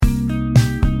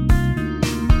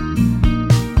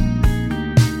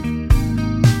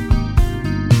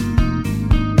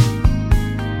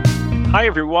Hi,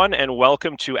 everyone, and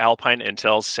welcome to Alpine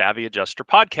Intel's Savvy Adjuster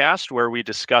podcast, where we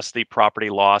discuss the property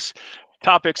loss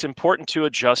topics important to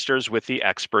adjusters with the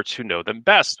experts who know them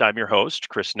best. I'm your host,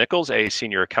 Chris Nichols, a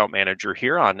senior account manager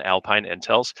here on Alpine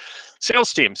Intel's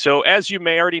sales team. So as you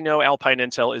may already know, Alpine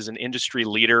Intel is an industry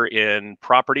leader in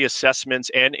property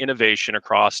assessments and innovation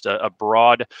across a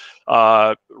broad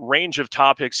range of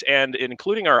topics, and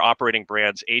including our operating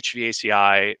brands,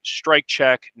 HVACI, Strike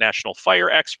Check, National Fire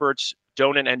Experts,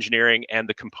 Donan Engineering, and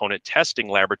the Component Testing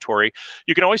Laboratory.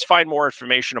 You can always find more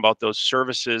information about those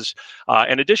services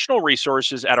and additional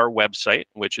resources at our website,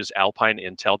 which is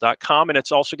alpineintel.com, and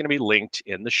it's also going to be linked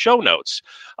in the show notes.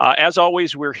 As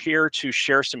always, we're here to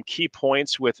share some key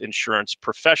points with insurance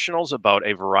professionals about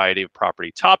a variety of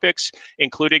property topics,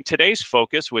 including today's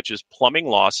focus, which is plumbing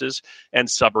losses and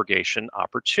subrogation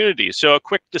opportunities. So a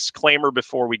quick disclaimer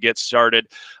before we get started.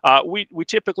 We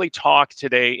typically talk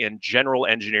today in general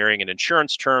engineering and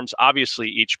insurance terms. Obviously,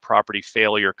 each property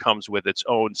failure comes with its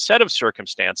own set of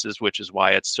circumstances, which is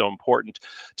why it's so important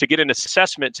to get an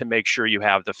assessment to make sure you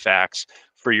have the facts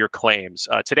for your claims.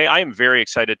 Today, I am very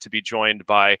excited to be joined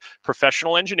by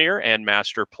professional engineer and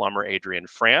master plumber Adrian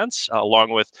France,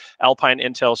 along with Alpine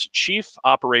Intel's Chief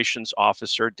Operations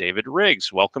Officer David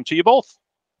Riggs. Welcome to you both.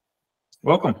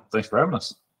 Welcome. Thanks for having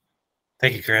us.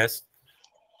 Thank you, Chris.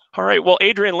 All right. Well,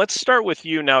 Adrian, let's start with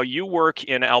you now. You work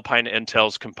in Alpine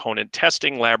Intel's Component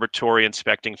Testing Laboratory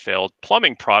inspecting failed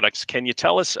plumbing products. Can you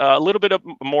tell us a little bit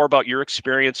more about your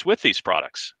experience with these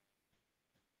products?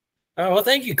 Well,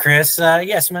 thank you, Chris.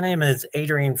 Yes, my name is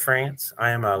Adrian France. I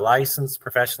am a licensed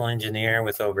professional engineer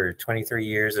with over 23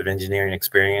 years of engineering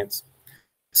experience.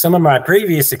 Some of my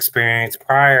previous experience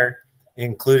prior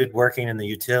included working in the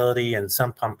utility and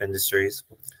sump pump industries.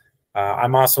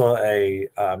 I'm also a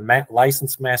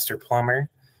licensed master plumber,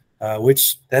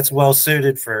 which that's well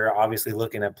suited for obviously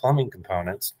looking at plumbing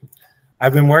components.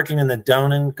 I've been working in the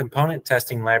Donan Component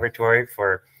Testing Laboratory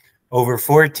for over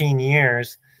 14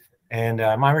 years, and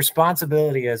my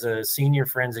responsibility as a senior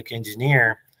forensic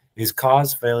engineer is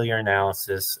cause failure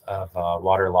analysis of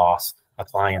water loss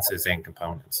appliances and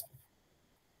components.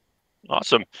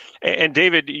 Awesome. And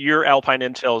David, you're Alpine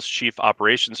Intel's Chief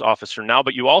Operations Officer now,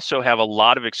 but you also have a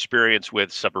lot of experience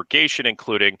with subrogation,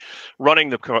 including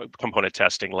running the component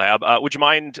testing lab. Would you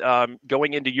mind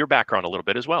going into your background a little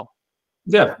bit as well?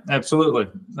 Yeah, absolutely.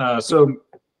 So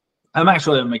I'm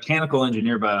actually a mechanical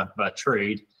engineer by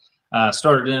trade.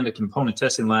 Started in the component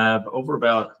testing lab over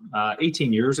about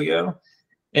 18 years ago.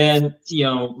 And,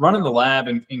 running the lab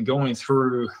and going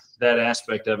through that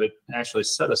aspect of it actually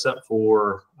set us up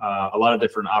for a lot of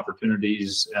different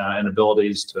opportunities and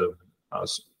abilities to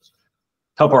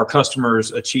help our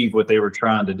customers achieve what they were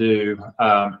trying to do.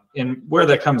 And where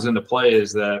that comes into play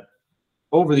is that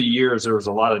over the years, there was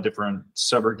a lot of different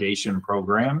subrogation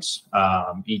programs.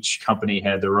 Each company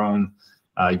had their own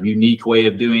unique way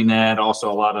of doing that.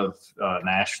 Also, a lot of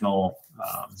national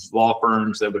law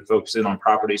firms that would focus in on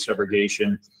property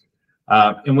subrogation.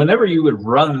 And whenever you would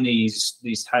run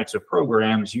these types of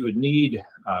programs, you would need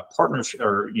partnership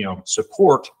or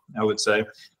support, I would say,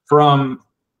 from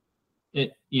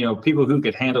people who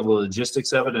could handle the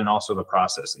logistics of it and also the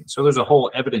processing. So there's a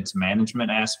whole evidence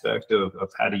management aspect of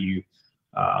how do you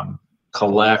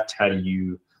collect, how do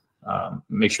you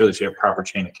make sure that you have proper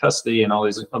chain of custody and all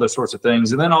these other sorts of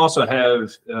things, and then also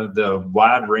have the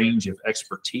wide range of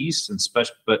expertise and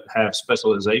but have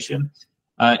specialization.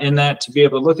 In that to be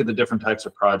able to look at the different types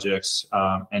of projects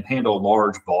and handle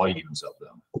large volumes of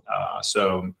them.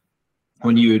 So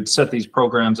when you would set these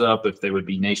programs up, if they would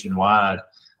be nationwide,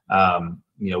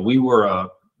 we were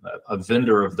a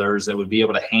vendor of theirs that would be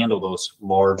able to handle those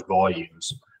large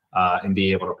volumes and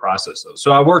be able to process those.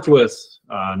 So I worked with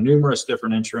numerous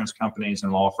different insurance companies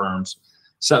and law firms,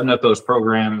 setting up those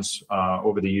programs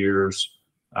over the years.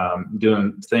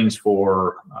 Doing things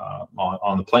for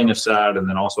on the plaintiff side and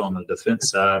then also on the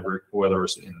defense side, whether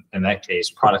it's in that case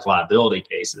product liability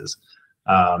cases.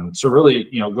 So really,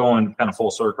 going kind of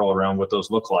full circle around what those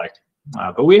look like.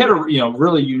 But we had a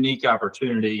really unique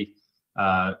opportunity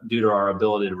due to our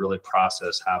ability to really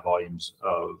process high volumes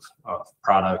of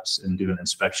products and doing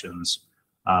inspections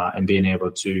and being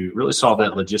able to really solve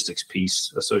that logistics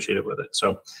piece associated with it.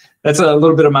 So that's a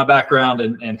little bit of my background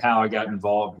and how I got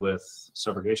involved with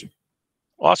subrogation.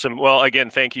 Awesome. Well, again,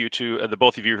 thank you to the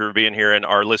both of you for being here, and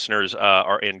our listeners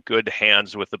are in good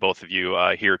hands with the both of you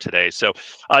here today. So,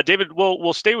 David,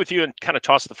 we'll stay with you and kind of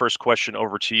toss the first question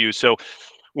over to you. So,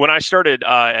 When I started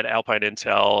at Alpine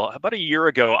Intel about a year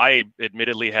ago, I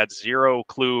admittedly had zero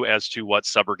clue as to what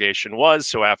subrogation was.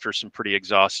 So after some pretty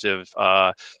exhaustive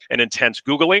and intense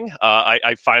Googling,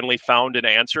 I finally found an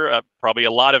answer, probably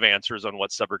a lot of answers on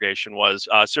what subrogation was.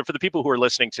 So for the people who are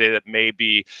listening today that may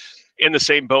be in the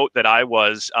same boat that I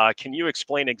was, can you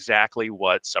explain exactly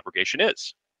what subrogation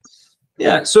is?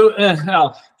 Yeah, so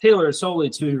I'll tailor it solely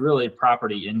to really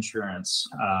property insurance.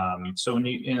 So when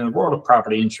you in the world of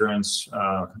property insurance,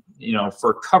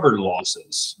 for covered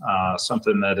losses,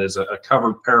 something that is a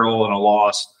covered peril and a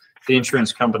loss, the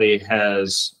insurance company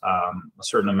has a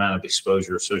certain amount of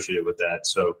exposure associated with that.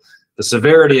 So the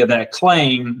severity of that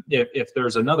claim, if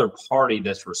there's another party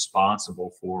that's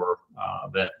responsible for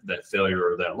that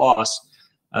failure or that loss,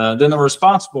 then the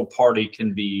responsible party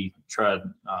can be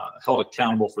held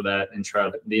accountable for that, and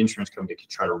the insurance company can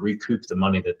try to recoup the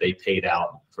money that they paid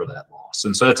out for that loss.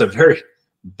 And so that's a very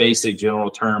basic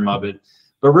general term of it.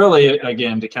 But really,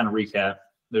 again, to kind of recap,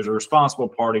 there's a responsible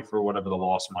party for whatever the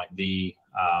loss might be.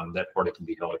 That party can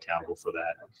be held accountable for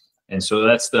that. And so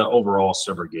that's the overall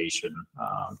subrogation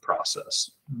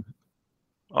process.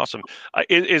 Awesome.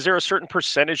 Is there a certain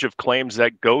percentage of claims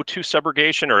that go to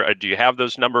subrogation, or do you have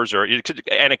those numbers, or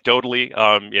anecdotally,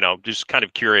 just kind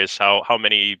of curious how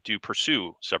many do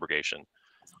pursue subrogation?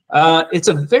 It's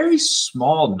a very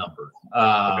small number,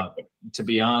 to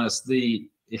be honest.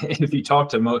 If you talk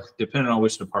to depending on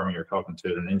which department you're talking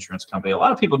to at an insurance company, a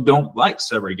lot of people don't like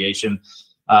subrogation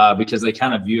because they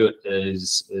kind of view it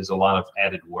as a lot of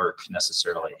added work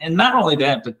necessarily. And not only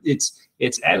that, but it's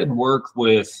added work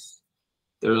with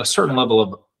there's a certain level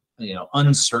of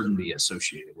uncertainty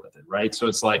associated with it, right? So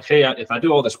it's like, hey, if I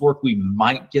do all this work, we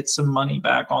might get some money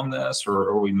back on this,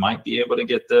 or we might be able to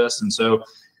get this. And so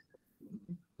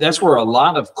that's where a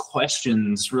lot of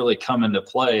questions really come into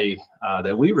play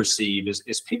that we receive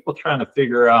is people trying to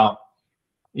figure out,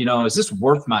 is this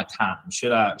worth my time?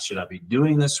 Should I be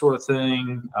doing this sort of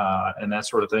thing and that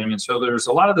sort of thing? And so there's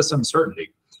a lot of this uncertainty,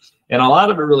 and a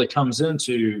lot of it really comes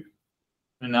into.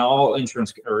 And now all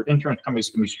insurance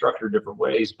companies can be structured different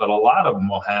ways, but a lot of them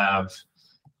will have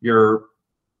your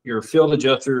field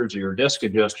adjusters or your desk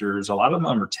adjusters. A lot of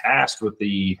them are tasked with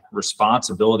the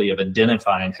responsibility of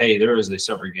identifying, hey, there is a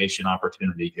subrogation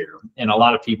opportunity here. And a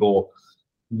lot of people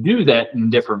do that in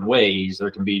different ways.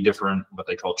 There can be different, what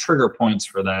they call trigger points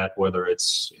for that, whether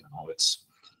it's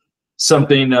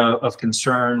something of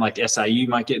concern like SIU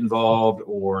might get involved,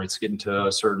 or it's getting to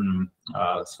a certain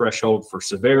threshold for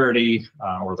severity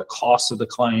or the cost of the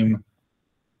claim.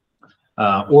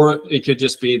 Or it could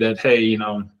just be that, hey,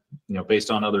 based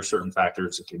on other certain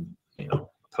factors, it can,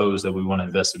 pose that we want to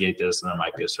investigate this, and there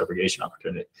might be a subrogation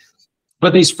opportunity.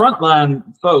 But these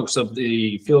frontline folks of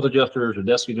the field adjusters or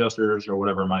desk adjusters or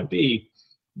whatever it might be,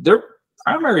 their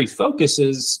primary focus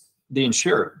is the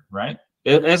insured, right?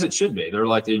 As it should be. They're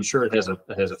like, the insured has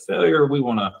a failure. We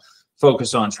want to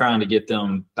focus on trying to get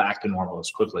them back to normal as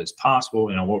quickly as possible.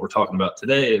 What we're talking about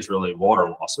today is really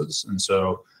water losses. And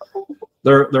so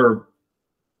their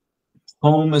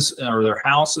home or their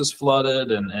house is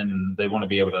flooded, and they want to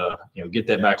be able to, get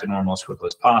that back to normal as quickly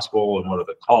as possible. And what are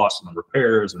the costs and the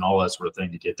repairs and all that sort of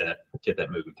thing to get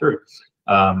that moving through.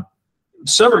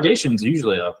 Subrogation is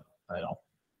usually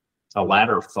a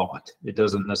latter thought. It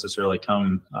doesn't necessarily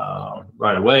come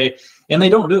right away, and they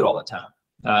don't do it all the time.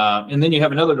 And then you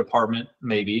have another department,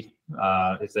 maybe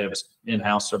if they have an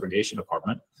in-house subrogation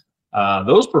department.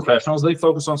 Those professionals, they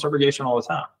focus on subrogation all the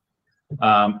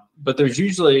time. But there's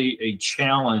usually a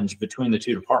challenge between the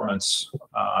two departments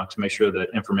to make sure that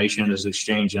information is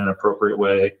exchanged in an appropriate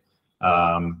way,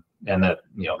 and that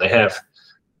they have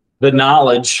the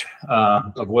knowledge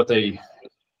of what they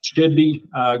should be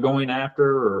going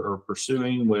after or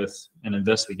pursuing with an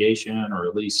investigation, or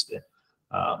at least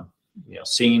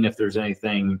seeing if there's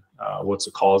anything, what's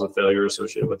the cause of failure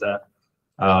associated with that,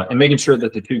 and making sure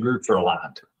that the two groups are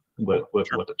aligned with what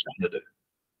they're trying to do.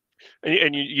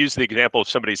 And you use the example of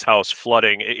somebody's house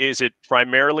flooding. Is it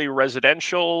primarily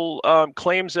residential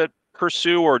claims that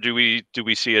pursue, or do we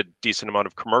see a decent amount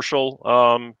of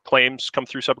commercial claims come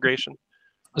through subrogation?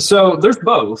 So there's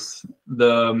both.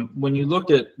 When you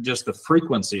look at just the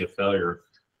frequency of failure,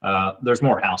 there's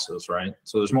more houses, right?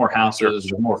 So there's more houses, sure.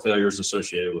 There's more failures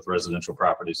associated with residential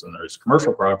properties than there's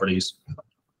commercial properties.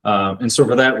 And so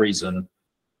for that reason,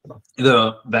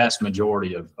 the vast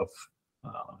majority of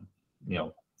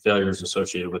failures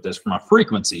associated with this from a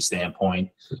frequency standpoint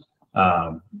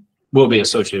will be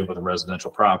associated with a residential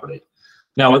property.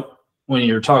 Now, when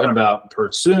you're talking about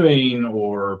pursuing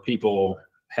or people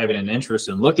having an interest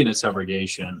in looking at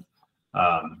subrogation,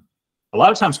 a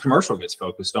lot of times commercial gets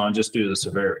focused on just due to the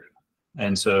severity.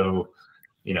 And so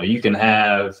you can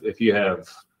have, if you have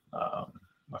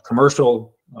a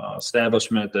commercial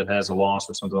establishment that has a loss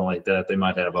or something like that, they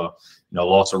might have a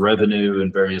loss of revenue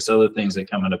and various other things that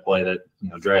come into play that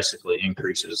drastically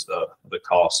increases the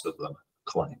cost of the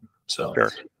claim. So,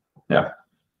 sure. Yeah.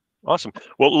 Awesome.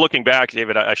 Well, looking back,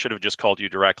 David, I should have just called you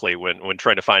directly when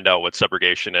trying to find out what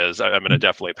subrogation is. I'm going to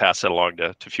definitely pass that along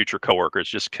to future coworkers.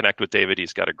 Just connect with David.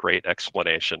 He's got a great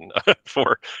explanation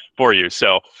for you.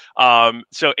 So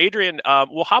Adrian,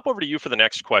 we'll hop over to you for the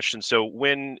next question. So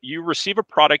when you receive a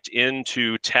product in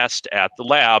to test at the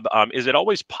lab, is it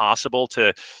always possible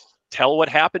to tell what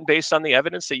happened based on the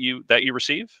evidence that you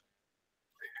receive?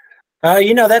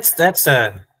 That's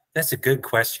a good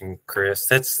question, Chris.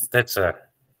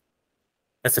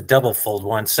 That's a double-fold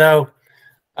one. So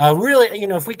really,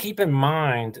 if we keep in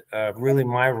mind, really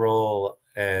my role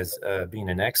as being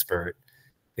an expert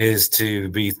is to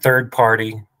be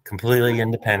third-party, completely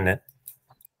independent.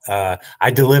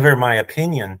 I deliver my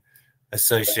opinion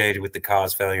associated with the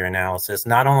cause failure analysis.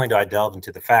 Not only do I delve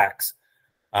into the facts,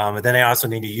 but then I also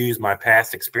need to use my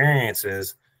past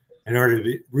experiences in order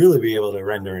to really be able to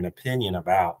render an opinion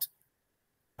about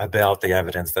the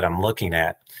evidence that I'm looking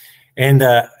at. And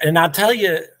I'll tell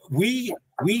you, we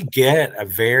get a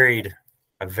varied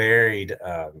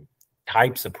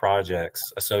types of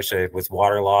projects associated with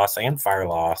water loss and fire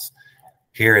loss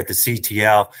here at the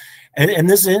CTL. And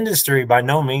this industry by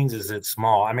no means is it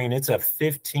small. I mean, it's a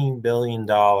 $15 billion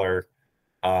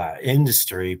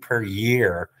industry per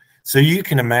year. So you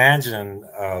can imagine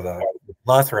the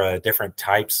plethora of different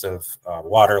types of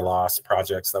water loss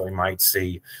projects that we might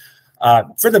see.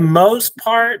 For the most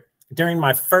part, during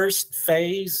my first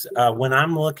phase, when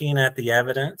I'm looking at the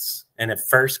evidence and it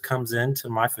first comes into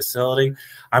my facility,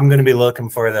 I'm going to be looking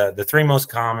for the three most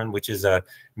common, which is a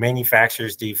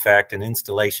manufacturer's defect, an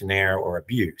installation error, or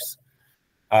abuse.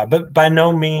 But by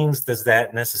no means does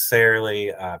that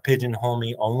necessarily pigeonhole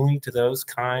me only to those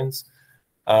kinds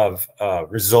of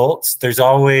results. There's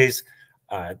always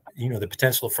the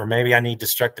potential for maybe I need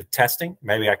destructive testing.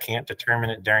 Maybe I can't determine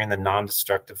it during the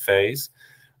non-destructive phase.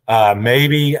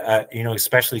 Maybe,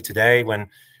 especially today when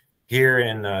here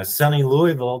in sunny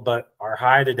Louisville, but our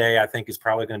high today, I think, is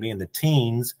probably going to be in the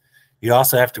teens. You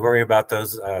also have to worry about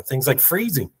those things like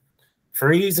freezing.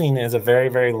 Freezing is a very,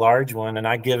 very large one. And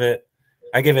I give it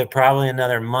probably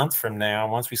another month from now.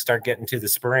 Once we start getting to the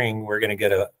spring, we're going to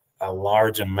get a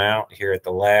large amount here at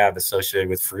the lab associated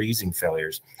with freezing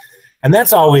failures. And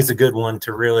that's always a good one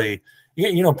to really,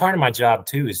 part of my job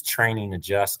too is training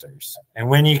adjusters. And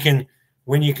when you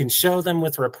can show them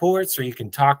with reports, or you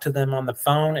can talk to them on the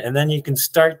phone, and then you can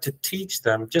start to teach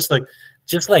them, just like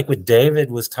what David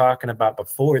was talking about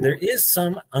before, there is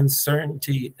some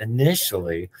uncertainty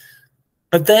initially,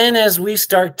 but then as we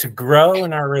start to grow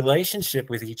in our relationship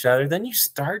with each other, then you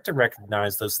start to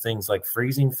recognize those things like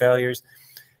freezing failures.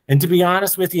 And to be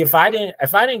honest with you, if I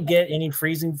didn't get any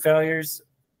freezing failures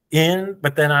in,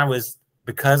 but then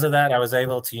because of that, I was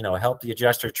able to, help the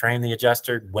adjuster, train the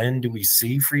adjuster. When do we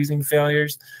see freezing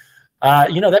failures?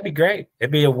 That'd be great.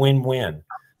 It'd be a win-win.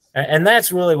 And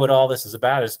that's really what all this is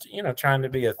about, is, trying to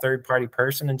be a third-party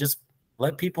person and just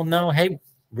let people know, hey,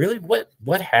 really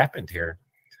what happened here?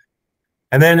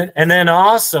 And then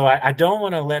also, I don't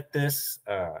want to let this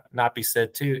not be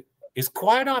said too, is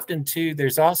quite often too,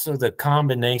 there's also the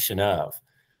combination of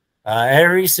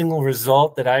every single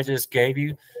result that I just gave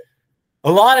you.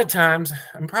 A lot of times,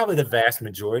 and probably the vast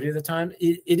majority of the time,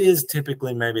 it is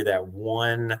typically maybe that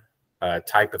one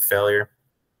type of failure.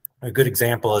 A good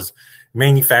example is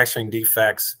manufacturing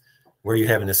defects where you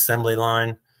have an assembly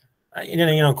line.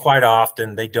 Quite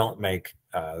often they don't make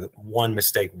one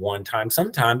mistake one time.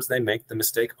 Sometimes they make the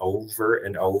mistake over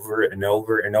and over and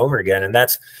over and over again. And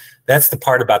that's the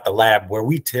part about the lab where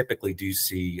we typically do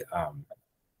see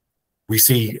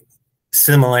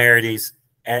similarities.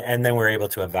 And then we're able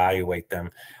to evaluate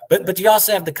them. But you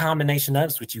also have the combination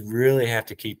of which you really have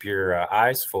to keep your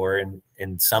eyes for.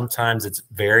 And sometimes it's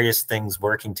various things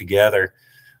working together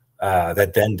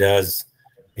that then does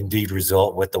indeed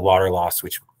result with the water loss,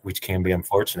 which can be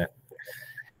unfortunate.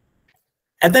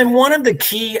 And then one of the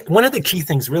key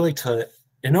things really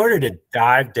in order to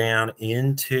dive down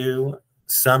into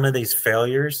some of these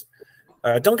failures,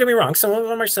 don't get me wrong, some of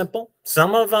them are simple.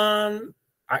 Some of them,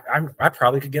 I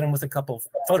probably could get them with a couple of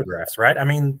photographs, right? I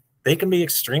mean, they can be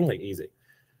extremely easy.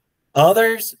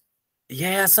 Others,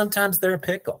 sometimes they're a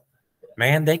pickle.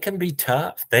 Man, they can be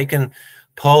tough. They can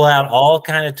pull out all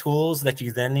kind of tools that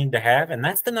you then need to have. And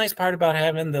that's the nice part about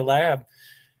having the lab,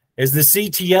 is the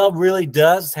CTL really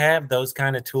does have those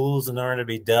kind of tools in order to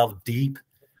be delved deep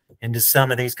into some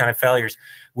of these kind of failures.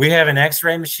 We have an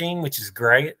X-ray machine, which is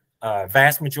great.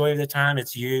 vast majority of the time,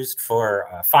 it's used for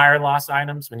fire loss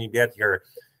items when you get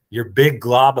your big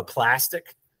glob of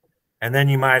plastic. And then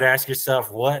you might ask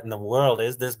yourself, what in the world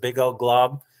is this big old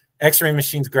glob? X-ray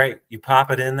machine's great. You pop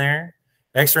it in there.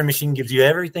 X-ray machine gives you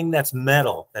everything that's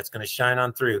metal that's going to shine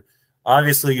on through.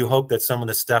 Obviously, you hope that some of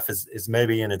the stuff is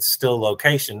maybe in its still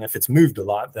location. If it's moved a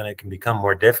lot, then it can become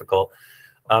more difficult.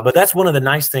 But that's one of the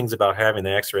nice things about having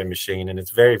the X-ray machine, and it's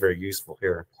very, very useful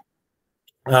here.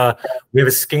 We have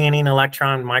a scanning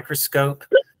electron microscope,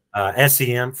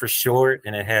 SEM for short,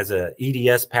 and it has a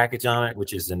EDS package on it,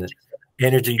 which is an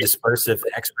energy dispersive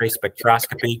X-ray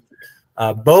spectroscopy.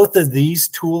 Both of these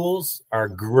tools are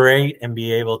great and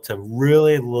be able to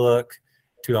really look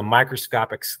to a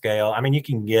microscopic scale. I mean, you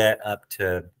can get up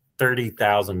to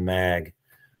 30,000 meg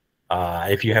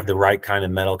if you have the right kind of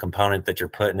metal component that you're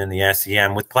putting in the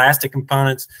SEM. With plastic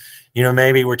components, you know,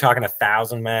 maybe we're talking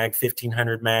 1,000 meg,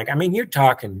 1,500 meg. I mean, you're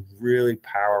talking really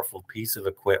powerful piece of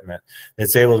equipment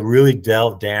that's able to really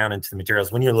delve down into the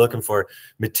materials. When you're looking for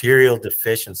material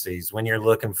deficiencies, when you're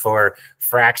looking for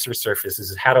fracture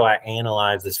surfaces, how do I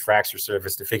analyze this fracture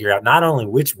surface to figure out not only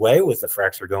which way was the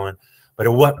fracture going, but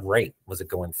at what rate? Was it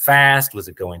going fast? Was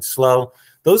it going slow?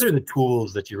 Those are the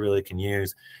tools that you really can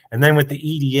use. And then with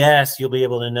the EDS, you'll be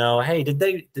able to know, hey, did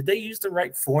they use the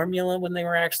right formula when they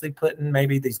were actually putting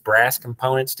maybe these brass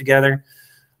components together?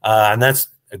 And that's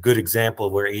a good example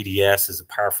of where EDS is a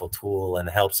powerful tool and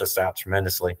helps us out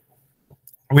tremendously.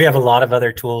 We have a lot of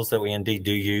other tools that we indeed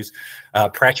do use.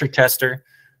 Pressure tester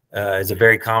is a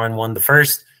very common one. The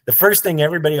first thing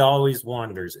everybody always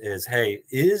wonders is, hey,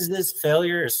 is this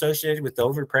failure associated with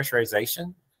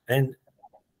overpressurization? And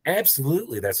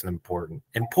absolutely, that's an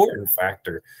important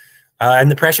factor. And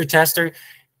the pressure tester,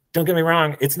 don't get me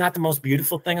wrong, it's not the most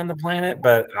beautiful thing on the planet,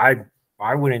 but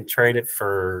I wouldn't trade it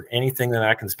for anything that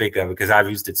I can speak of because I've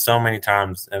used it so many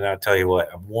times. And I'll tell you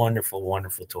what, a wonderful,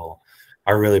 wonderful tool.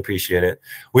 I really appreciate it.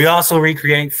 We also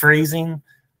recreate freezing.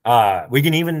 We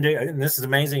can even do, and this is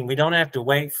amazing, we don't have to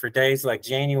wait for days like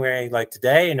January, like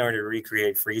today, in order to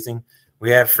recreate freezing. We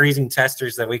have freezing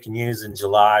testers that we can use in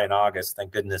July and August,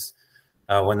 thank goodness,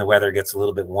 when the weather gets a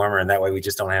little bit warmer, and that way we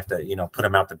just don't have to, you know, put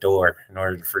them out the door in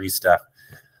order to freeze stuff.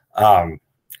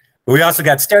 We also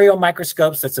got stereo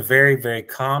microscopes. That's a very, very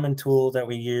common tool that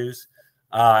we use.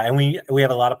 And we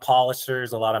have a lot of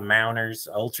polishers, a lot of mounters,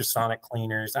 ultrasonic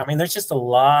cleaners. I mean, there's just a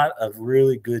lot of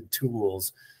really good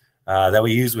tools that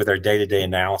we use with our day-to-day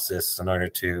analysis in order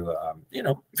to, you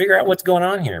know, figure out what's going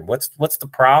on here. What's the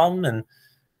problem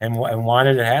and why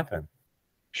did it happen?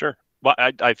 Sure. Well,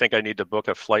 I think I need to book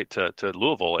a flight to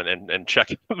Louisville and check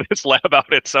this lab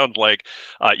out. It sounds like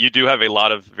you do have a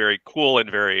lot of very cool and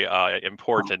very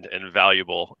important and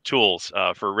valuable tools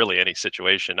for really any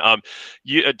situation.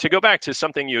 To go back to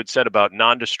something you had said about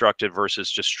non-destructive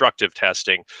versus destructive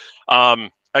testing,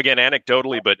 again,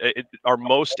 anecdotally, but are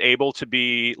most able to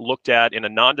be looked at in a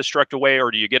non-destructive way,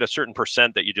 or do you get a certain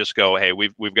percent that you just go, hey,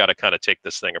 we've got to kind of take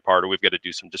this thing apart, or we've got to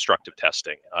do some destructive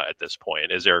testing at this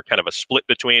point? Is there kind of a split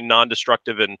between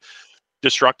non-destructive and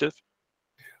destructive?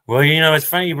 Well, you know, it's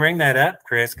funny you bring that up,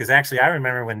 Chris, because actually I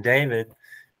remember when David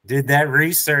did that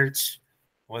research,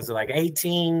 was it like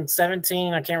 18,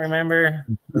 17? I can't remember.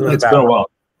 It's been a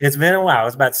while. It's been a while. It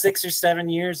was about 6 or 7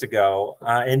 years ago.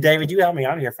 And David, you help me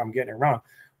out here if I'm getting it wrong.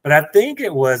 But I think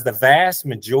it was the vast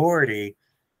majority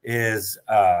is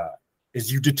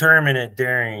you determine it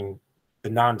during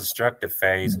the non-destructive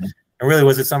phase. Mm-hmm. And really,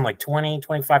 was it something like 20,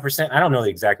 25%? I don't know the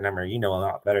exact number. You know a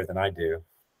lot better than I do.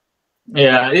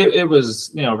 Yeah, it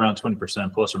was, you know, around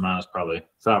 20%, plus or minus probably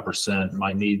 5%.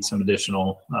 Might need some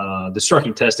additional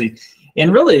destructive testing.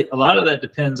 And really, a lot of that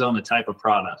depends on the type of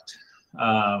product.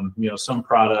 You know, some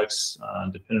products,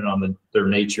 depending on their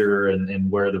nature and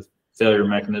where the failure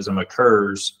mechanism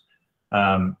occurs,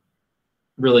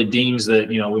 really deems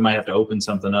that, you know, we might have to open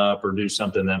something up or do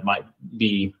something that might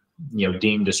be, you know,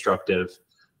 deemed destructive.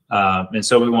 And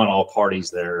so we want all parties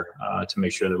there to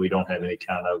make sure that we don't have any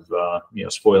kind of, you know,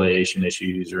 spoliation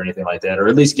issues or anything like that, or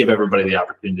at least give everybody the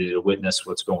opportunity to witness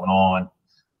what's going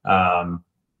on.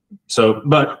 So,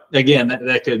 but again,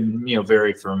 that could, you know,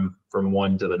 vary from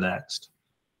one to the next.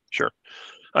 Sure.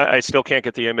 I still can't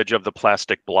get the image of the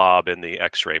plastic blob in the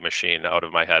X-ray machine out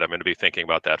of my head. I'm going to be thinking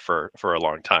about that for a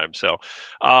long time. So,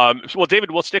 well,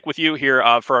 David, we'll stick with you here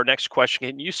for our next question.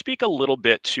 Can you speak a little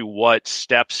bit to what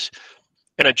steps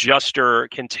an adjuster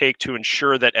can take to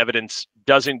ensure that evidence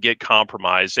doesn't get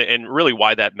compromised, and really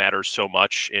why that matters so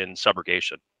much in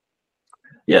subrogation?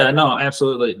 Yeah, no,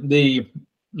 absolutely.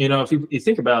 You know, if you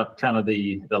think about kind of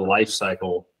the life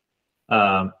cycle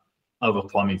of a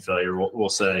plumbing failure, we'll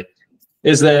say,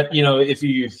 is that, you know, if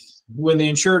you when the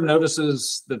insured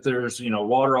notices that there's,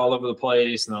 water all over the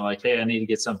place and they're like, hey, I need to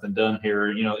get something done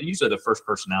here, usually the first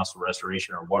person out's the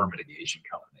restoration or water mitigation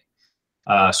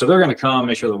company. So they're going to come,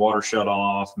 make sure the water's shut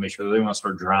off, make sure that they want to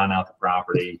start drying out the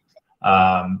property.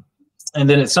 And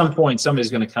then at some point,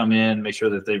 somebody's going to come in, make sure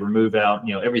that they remove out,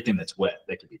 everything that's wet.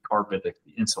 They could be carpet, they could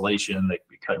be insulation, they could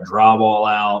be cutting drywall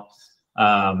out,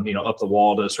 up the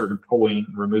wall to a certain point,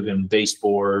 removing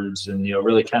baseboards, and,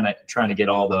 really kind of trying to get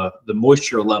all the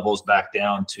moisture levels back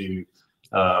down to,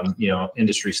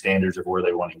 industry standards of where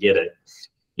they want to get it.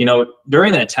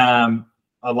 During that time,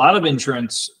 a lot of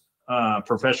insurance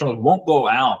professionals won't go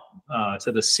out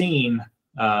to the scene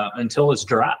until it's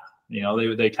dry.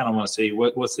 They kind of want to see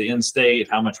what's the end state,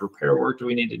 how much repair work do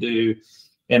we need to do,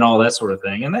 and all that sort of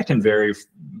thing. And that can vary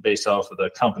based off of the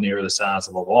company or the size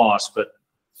of the loss. But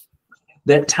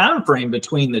that time frame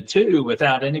between the two,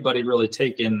 without anybody really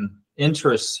taking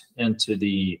interest into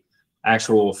the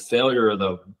actual failure of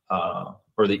the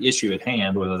or the issue at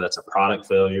hand, whether that's a product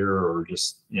failure or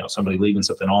just somebody leaving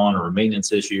something on, or a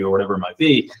maintenance issue or whatever it might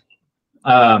be,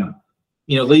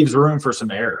 leaves room for some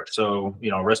error. So,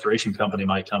 a restoration company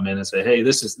might come in and say, hey,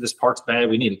 this part's bad.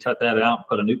 We need to cut that out,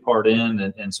 put a new part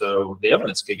in. And so the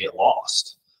evidence could get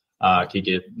lost, could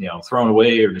get, thrown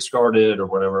away or discarded or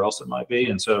whatever else it might be.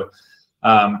 And so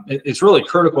it's really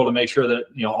critical to make sure that,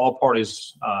 all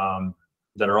parties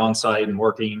that are on site and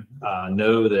working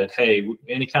know that, hey,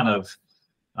 any kind of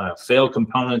failed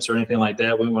components or anything like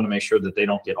that, we want to make sure that they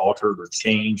don't get altered or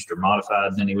changed or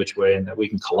modified in any which way, and that we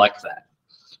can collect that.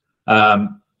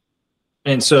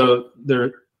 And so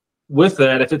with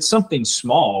that, if it's something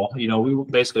small, we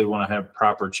basically want to have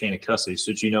proper chain of custody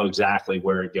so that you know exactly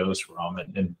where it goes from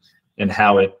and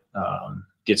how it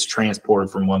gets transported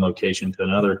from one location to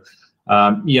another.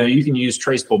 You can use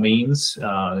traceable means,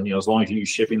 as long as you use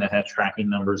shipping that has tracking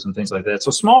numbers and things like that.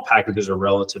 So small packages are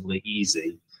relatively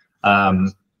easy.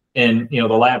 And the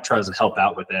lab tries to help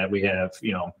out with that. We have,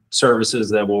 services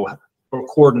that will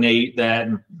coordinate that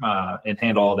and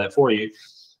handle all that for you.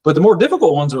 But the more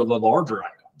difficult ones are the larger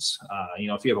items.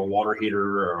 If you have a water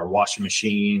heater or a washing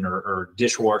machine or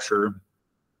dishwasher,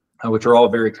 which are all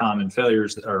very common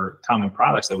failures or common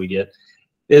products that we get,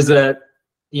 is that,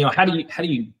 how do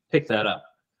you pick that up?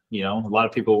 A lot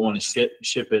of people want to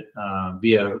ship it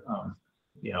via,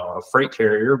 a freight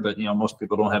carrier, but, most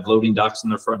people don't have loading docks in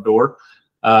their front door.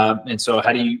 And so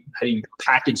how do you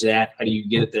package that? How do you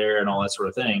get it there and all that sort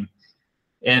of thing?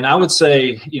 And I would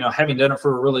say, having done it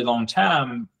for a really long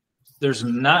time, there's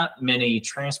not many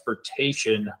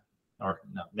transportation, or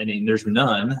not many, there's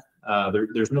none.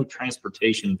 There's no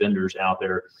transportation vendors out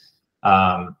there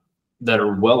that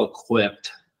are well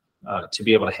equipped to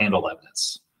be able to handle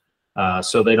evidence.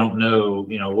 So they don't know,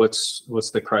 what's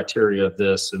the criteria of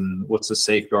this and what's the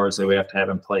safeguards that we have to have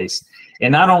in place.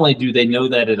 And not only do they know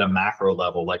that at a macro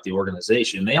level, like the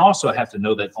organization, they also have to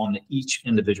know that on each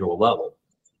individual level.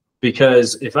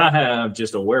 Because if I have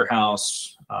just a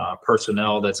warehouse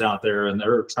personnel that's out there and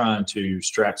they're trying to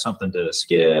strap something to a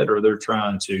skid, or they're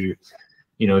trying to,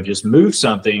 just move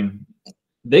something,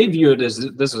 they view it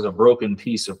as this is a broken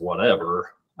piece of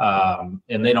whatever.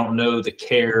 And they don't know the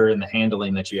care and the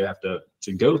handling that you have to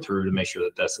go through to make sure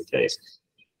that that's the case.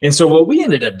 And so what we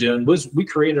ended up doing was we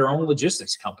created our own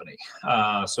logistics company.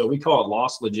 So we call it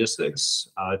Loss Logistics.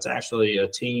 It's actually a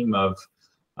team of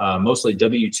mostly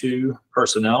W-2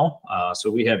 personnel.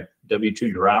 So we have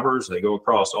W-2 drivers. They go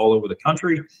across all over the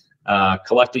country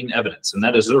collecting evidence. And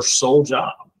that is their sole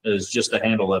job, is just to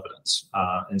handle evidence.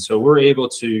 And so we're able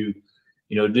to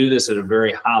do this at a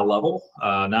very high level.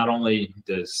 Not only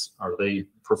are they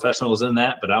professionals in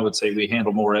that, but I would say we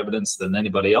handle more evidence than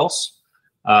anybody else.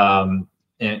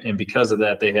 And because of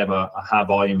that, they have a high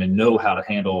volume and know how to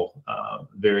handle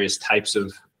various types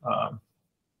of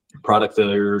product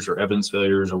failures or evidence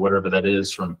failures or whatever that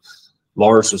is, from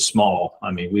large to small. I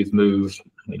mean, we've moved,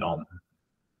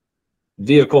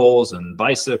 vehicles and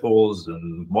bicycles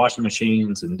and washing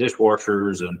machines and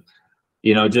dishwashers, and,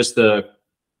 just the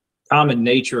common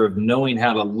nature of knowing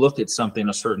how to look at something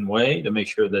a certain way to make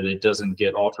sure that it doesn't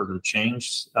get altered or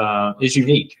changed is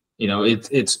unique.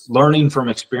 It's learning from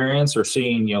experience, or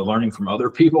seeing, learning from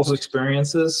other people's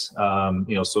experiences.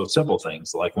 So simple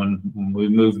things like when we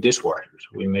move dishwashers,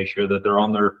 we make sure that they're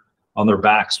on their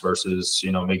backs versus,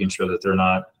 making sure that they're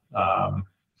not,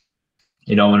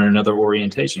 in another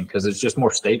orientation, because it's just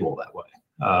more stable that way.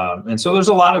 And so there's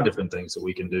a lot of different things that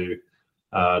we can do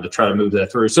to try to move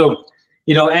that through. So,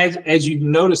 as you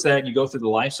notice that you go through the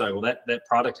life cycle, that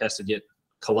product has to get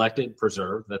collected,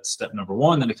 preserved. That's step number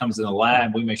one. Then it comes in the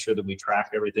lab. We make sure that we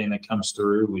track everything that comes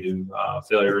through. We do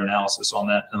failure analysis on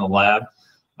that in the lab.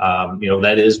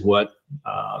 That is what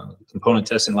component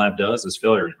testing lab does is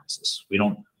failure analysis. We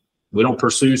don't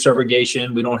pursue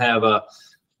subrogation. We don't have a,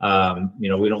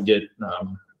 we don't get,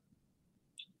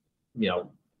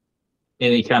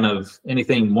 any kind of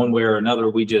anything one way or another.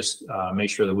 We just make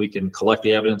sure that we can collect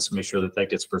the evidence, make sure that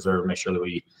that gets preserved, make sure that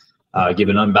we give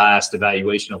an unbiased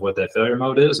evaluation of what that failure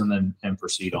mode is, and then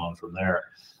proceed on from there.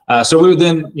 So we would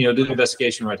then, do the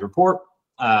investigation, write the report,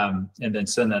 and then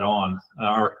send that on.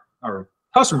 Our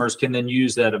customers can then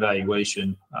use that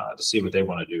evaluation to see what they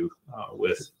want to do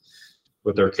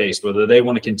with their case, whether they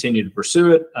want to continue to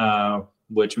pursue it,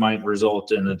 which might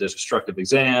result in a destructive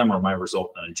exam or might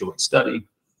result in a joint study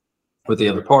with the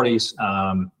other parties,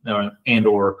 and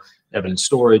or evidence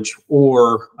storage,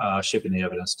 or shipping the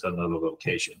evidence to another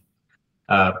location.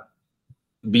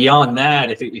 Beyond that,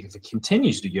 if it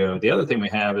continues to go, the other thing we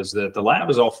have is that the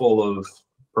lab is all full of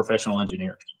professional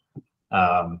engineers.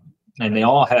 And they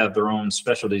all have their own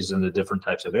specialties in the different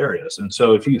types of areas. And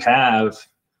so if you have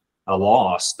a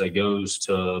loss that goes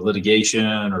to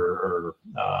litigation or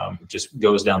just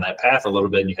goes down that path a little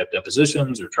bit, and you have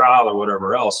depositions or trial or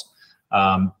whatever else,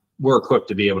 we're equipped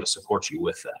to be able to support you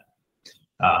with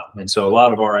that. And so a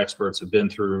lot of our experts have been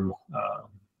through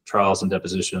trials and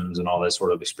depositions and all that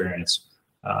sort of experience.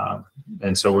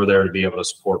 And so we're there to be able to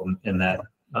support them in that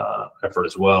effort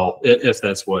as well, if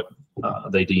that's what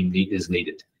they deem is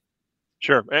needed.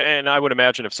 Sure. And I would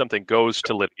imagine if something goes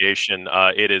to litigation,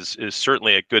 it is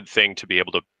certainly a good thing to be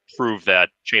able to prove that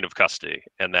chain of custody,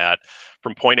 and that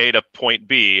from point A to point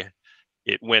B,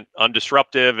 it went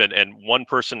undisruptive, and one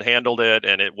person handled it,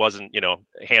 and it wasn't,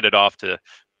 handed off to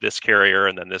this carrier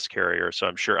and then this carrier. So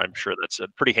I'm sure that's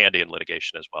pretty handy in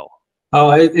litigation as well.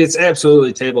 Oh, it's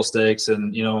absolutely table stakes.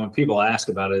 And, when people ask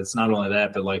about it, it's not only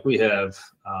that, but like we have,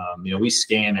 we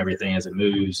scan everything as it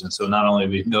moves. And so not only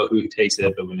we know who takes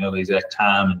it, but we know the exact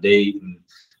time and date and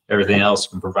everything else,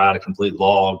 can provide a complete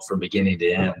log from beginning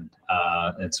to end.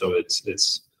 And so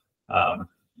it's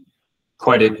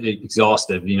quite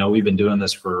exhaustive. We've been doing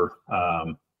this for,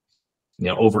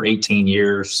 over 18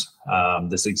 years,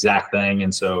 this exact thing.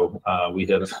 And so we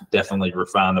have definitely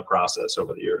refined the process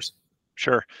over the years.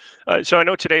 Sure. So I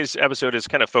know today's episode is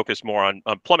kind of focused more on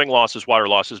plumbing losses, water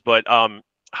losses, but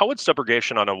how would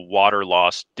subrogation on a water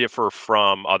loss differ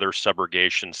from other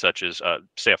subrogations, such as,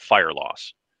 say, a fire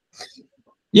loss?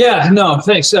 Yeah, no,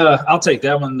 thanks. I'll take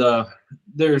that one.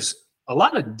 There's a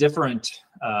lot of different,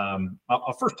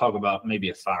 I'll first talk about maybe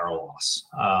a fire loss.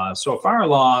 So a fire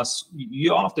loss,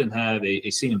 you often have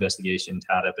a scene investigation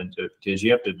tied up into it, because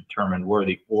you have to determine where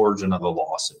the origin of the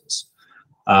loss is.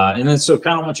 And then so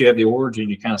kind of once you have the origin,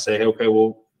 you kind of say, hey, okay,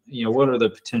 well, what are the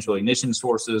potential ignition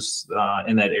sources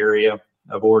in that area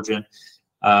of origin?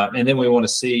 And then we want to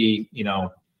see,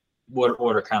 what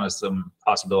are kind of some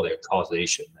possibility of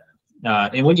causation there.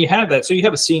 And when you have that, so you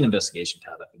have a scene investigation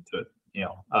tied up into it,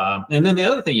 and then the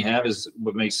other thing you have is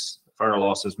what makes fire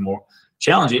losses more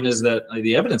challenging is that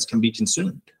the evidence can be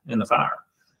consumed in the fire.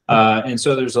 And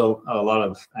so there's a lot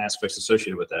of aspects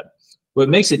associated with that. What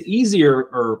makes it easier,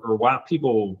 or why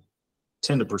people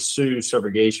tend to pursue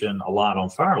subrogation a lot on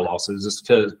fire losses, is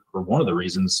because, or one of the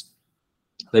reasons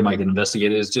they might get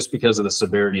investigated, is just because of the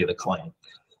severity of the claim.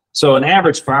 So an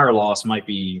average fire loss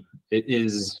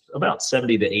is about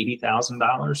 $70,000 to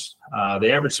 $80,000.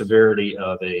 The average severity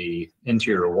of a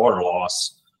interior water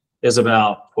loss is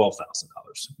about $12,000.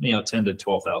 $10,000 to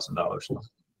 $12,000.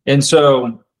 And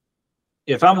so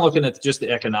if I'm looking at just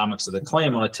the economics of the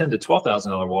claim on a $10,000 to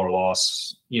 $12,000 water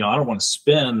loss, I don't want to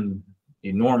spend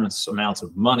enormous amounts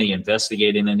of money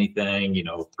investigating anything,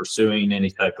 pursuing any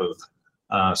type of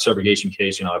subrogation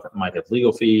case. I might have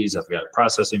legal fees, I've got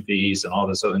processing fees, and all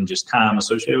this other, and just time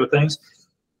associated with things.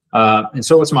 And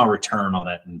so what's my return on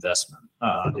that investment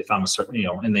if I'm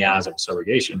in the eyes of a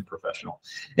subrogation professional?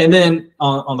 And then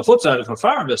on the flip side of a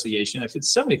fire investigation, if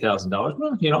it's $70,000,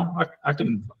 well, I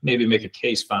can maybe make a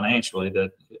case financially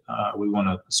that we want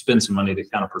to spend some money to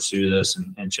kind of pursue this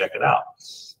and check it out.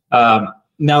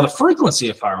 Now, the frequency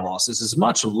of fire losses is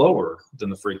much lower than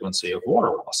the frequency of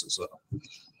water losses, though.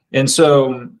 And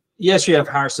so, yes, you have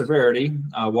higher severity.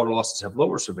 Water losses have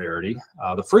lower severity.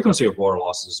 The frequency of water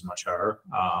losses is much higher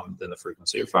than the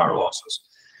frequency of fire losses.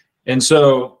 And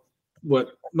so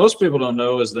what most people don't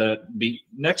know is that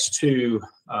next to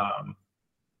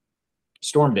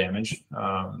storm damage,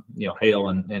 hail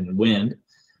and wind,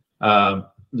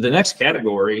 the next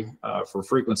category for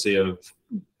frequency of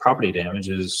property damage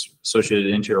is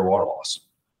associated interior water loss.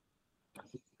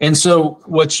 And so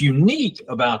what's unique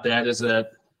about that is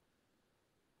that,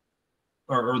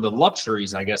 or the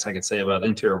luxuries, I guess I could say, about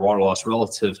interior water loss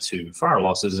relative to fire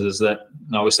losses, is that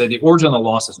I always say the origin of the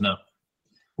loss is known.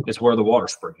 It's where the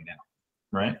water's springing out.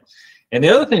 right? And the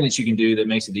other thing that you can do that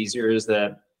makes it easier is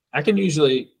that I can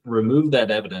usually remove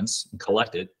that evidence and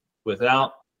collect it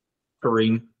without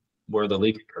occurring where the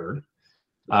leak occurred.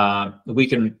 We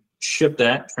can ship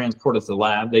that, transport it to the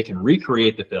lab. They can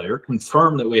recreate the failure,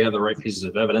 confirm that we have the right pieces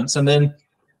of evidence, and then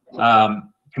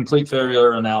complete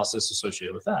failure analysis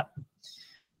associated with that.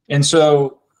 And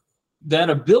so that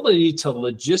ability to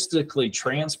logistically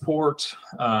transport,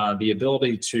 the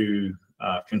ability to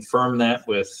confirm that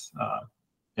with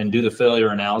and do the failure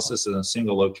analysis in a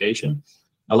single location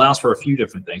allows for a few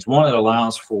different things. One, it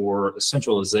allows for the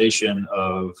centralization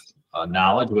of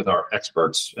knowledge with our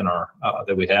experts in our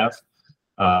that we have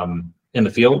in the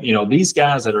field. You know, these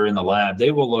guys that are in the lab,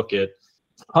 they will look at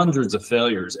hundreds of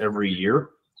failures every year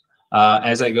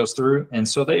as that goes through. And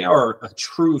so they are a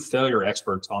true failure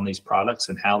experts on these products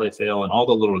and how they fail and all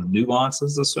the little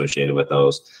nuances associated with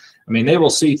those. I mean, they will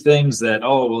see things that,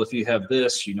 oh, well, if you have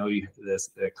this, you know, this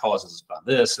that causes by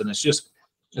this. And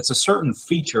it's a certain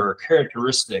feature or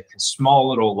characteristic, small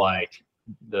little, like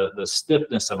the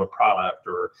stiffness of a product,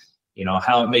 or, you know,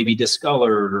 how it may be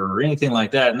discolored or anything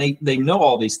like that. And they know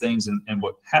all these things and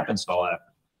what happens to all that.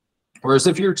 Whereas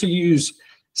if you're to use,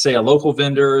 say, a local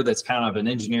vendor that's kind of an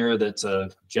engineer that's a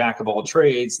jack of all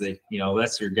trades, you know,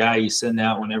 that's your guy you send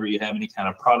out whenever you have any kind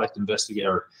of product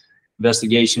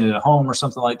investigation at a home or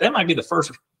something like that. Might be the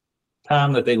first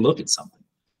time that they look at something.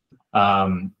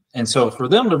 And so for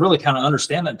them to really kind of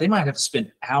understand that, they might have to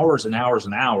spend hours and hours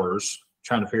and hours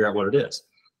trying to figure out what it is.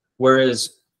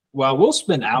 Whereas while we'll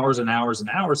spend hours and hours and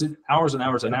hours and hours and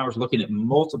hours and hours looking at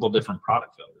multiple different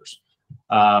product failures.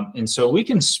 And so we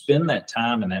can spend that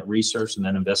time and that research and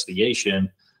that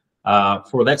investigation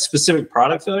for that specific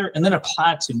product failure, and then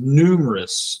apply it to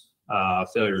numerous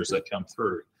failures that come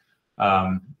through.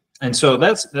 And so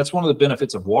that's one of the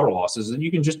benefits of water loss, is that you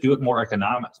can just do it more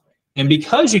economically. And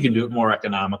because you can do it more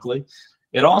economically,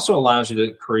 it also allows you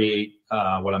to create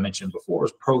what I mentioned before,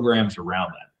 is programs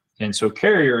around that. And so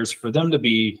carriers, for them to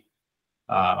be,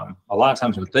 a lot of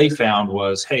times what they found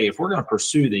was, hey, if we're going to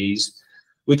pursue these,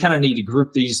 we kind of need to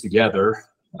group these together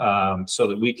so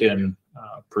that we can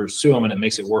pursue them, and it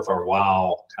makes it worth our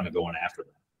while kind of going after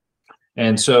them.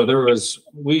 And so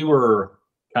we were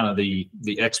kind of the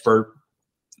expert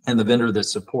and the vendor that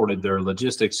supported their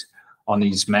logistics on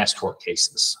these mass tort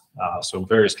cases. So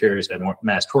various carriers had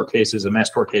mass tort cases. A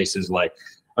mass tort case is like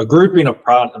a grouping of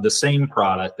the same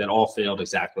product that all failed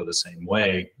exactly the same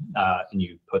way, and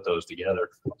you put those together.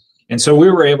 And so we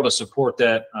were able to support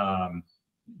that,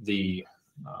 the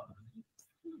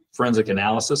forensic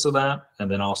analysis of that,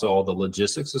 and then also all the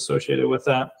logistics associated with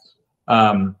that,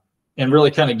 and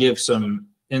really kind of give some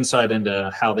insight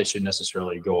into how they should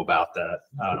necessarily go about that,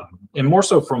 and more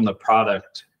so from the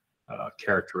product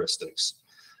characteristics.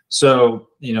 So,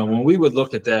 you know, when we would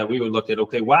look at that, we would look at,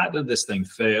 okay, why did this thing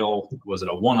fail? Was it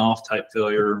a one-off type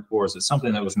failure, or is it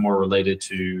something that was more related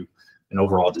to an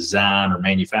overall design or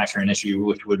manufacturing issue,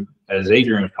 which would, as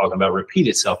Adrian was talking about, repeat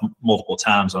itself multiple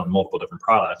times on multiple different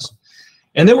products?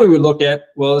 And then we would look at,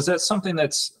 well, is that something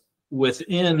that's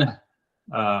within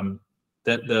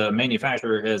that the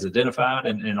manufacturer has identified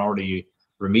and already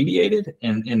remediated,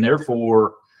 and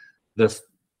therefore the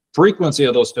frequency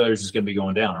of those failures is going to be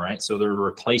going down, right? So they're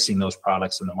replacing those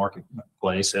products in the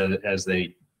marketplace as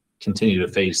they continue to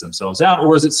phase themselves out,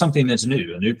 or is it something that's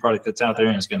new, a new product that's out there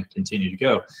and it's going to continue to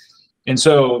go? And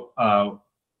so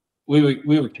we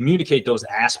would communicate those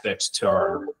aspects to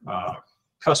our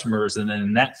customers, and then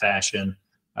in that fashion,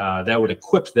 that would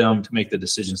equip them to make the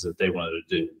decisions that they wanted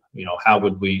to do. You know, how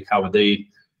would they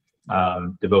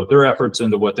devote their efforts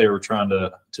into what they were trying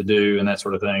to do, and that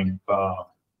sort of thing,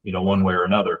 you know, one way or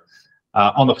another.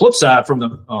 On the flip side, from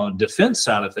the defense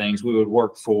side of things, we would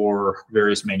work for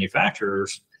various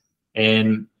manufacturers,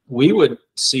 and we would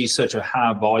see such a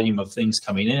high volume of things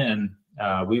coming in,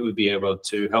 we would be able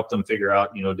to help them figure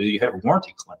out, you know, do you have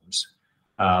warranty claims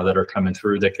that are coming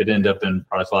through that could end up in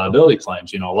product liability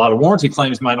claims? You know, a lot of warranty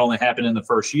claims might only happen in the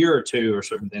first year or two or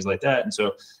certain things like that. And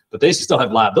so, but they still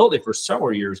have liability for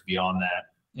several years beyond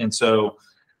that. And so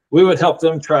we would help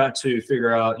them try to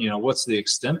figure out, you know, what's the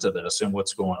extent of this and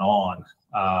what's going on.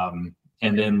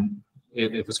 And then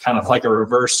it was kind of like a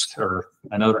reverse or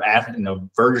another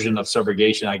version of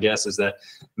subrogation, I guess, is that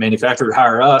manufacturer would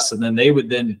hire us, and then they would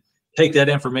then take that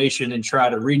information and try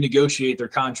to renegotiate their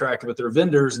contract with their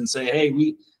vendors and say, hey,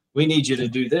 we need you to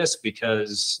do this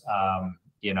because,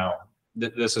 you know,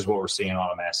 this is what we're seeing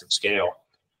on a massive scale.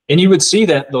 And you would see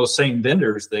that those same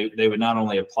vendors, they would not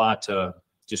only apply to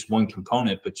just one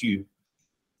component, but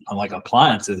unlike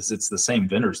appliances, it's the same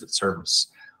vendors that service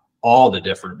all the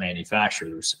different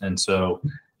manufacturers. And so,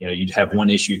 you know, you'd have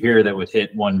one issue here that would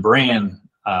hit one brand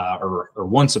or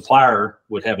one supplier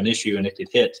would have an issue and it could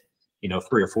hit,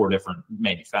 3 or 4 different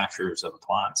manufacturers of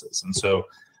appliances. And so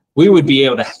we would be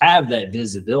able to have that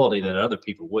visibility that other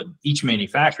people wouldn't. Each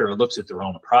manufacturer looks at their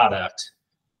own product,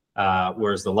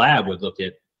 whereas the lab would look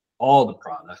at all the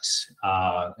products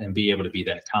and be able to be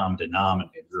that common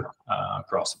denominator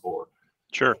across the board.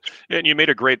 Sure. And you made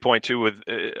a great point too with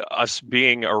us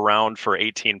being around for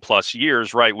 18 plus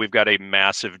years, right? We've got a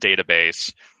massive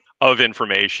database of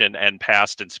information and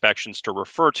past inspections to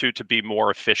refer to be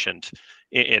more efficient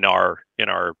in our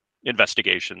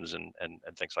investigations and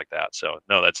things like that. So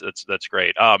no, that's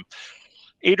great.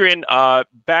 Adrian,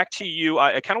 back to you.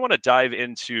 I kind of want to dive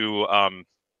into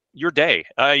your day,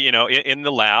 in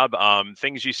the lab,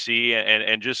 things you see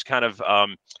and just kind of,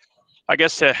 I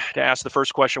guess to ask the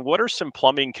first question, what are some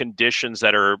plumbing conditions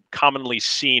that are commonly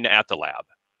seen at the lab?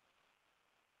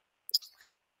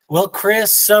 Well,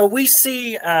 Chris, so we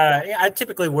see, I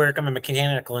typically work, I'm a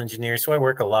mechanical engineer, so I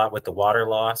work a lot with the water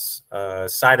loss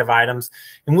side of items.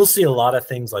 And we'll see a lot of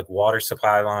things like water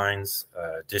supply lines,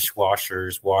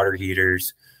 dishwashers, water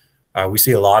heaters. We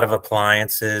see a lot of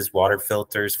appliances, water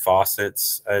filters,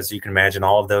 faucets, as you can imagine,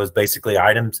 all of those basically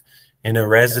items in a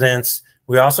residence.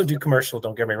 We also do commercial,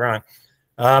 don't get me wrong.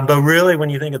 But really, when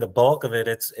you think of the bulk of it,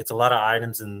 it's a lot of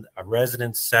items in a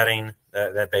residence setting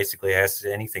that basically has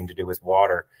anything to do with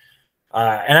water.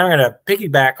 And I'm going to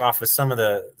piggyback off of some of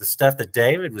the stuff that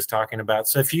David was talking about.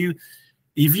 So if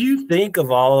you think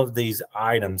of all of these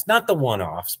items, not the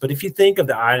one-offs, but if you think of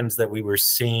the items that we were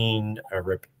seeing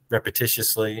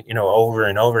repetitiously, over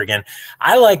and over again,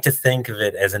 I like to think of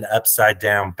it as an upside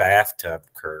down bathtub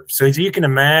curve. So as you can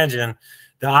imagine,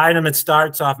 the item, it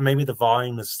starts off, maybe the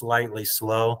volume is slightly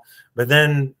slow, but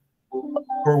then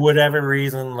for whatever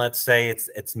reason, let's say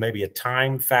it's maybe a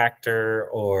time factor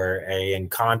or in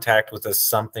contact with a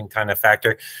something kind of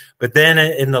factor. But then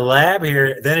in the lab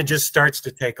here, then it just starts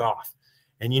to take off.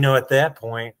 And, at that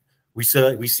point, we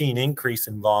see an increase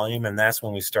in volume. And that's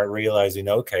when we start realizing,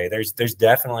 okay, there's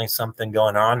definitely something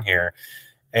going on here.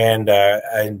 And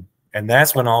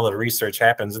that's when all the research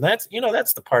happens. And that's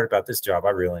the part about this job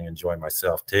I really enjoy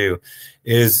myself too,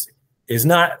 is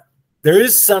not, there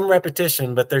is some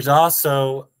repetition, but there's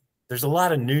a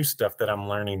lot of new stuff that I'm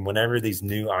learning whenever these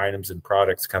new items and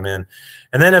products come in.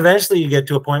 And then eventually you get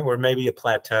to a point where maybe it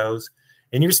plateaus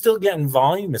and you're still getting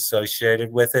volume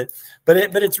associated with it, but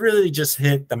it's really just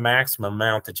hit the maximum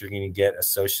amount that you're going to get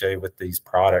associated with these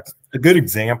products. A good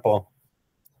example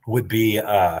would be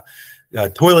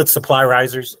toilet supply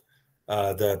risers.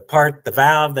 The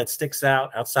valve that sticks out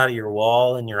outside of your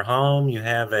wall in your home, you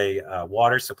have a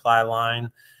water supply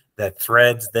line that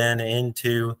threads then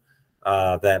into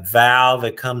that valve.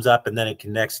 It comes up and then it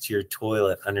connects to your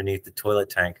toilet underneath the toilet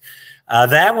tank.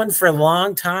 That one, for a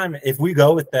long time, if we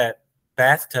go with that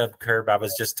bathtub curve I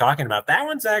was just talking about, that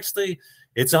one's actually,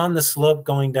 it's on the slope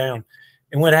going down.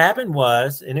 And what happened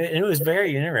was, and it was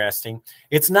very interesting,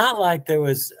 it's not like there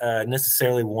was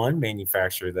necessarily one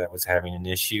manufacturer that was having an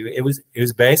issue. It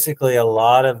was basically a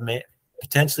lot of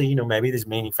potentially, maybe these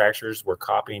manufacturers were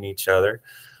copying each other.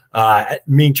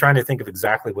 Me trying to think of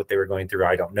exactly what they were going through,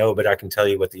 I don't know, but I can tell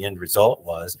you what the end result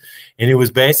was. And it was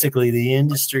basically the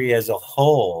industry as a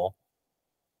whole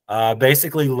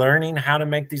basically learning how to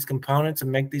make these components and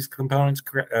make these components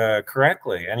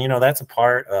correctly. And, that's a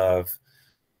part of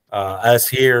us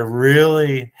here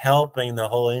really helping the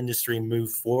whole industry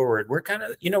move forward. We're kind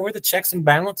of, we're the checks and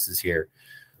balances here.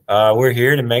 We're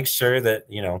here to make sure that,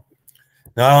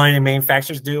 not only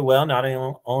manufacturers do it well, not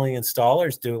only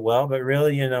installers do it well, but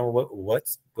really,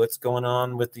 what's going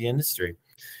on with the industry.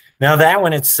 Now that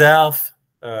one itself,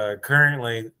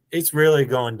 currently, it's really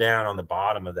going down on the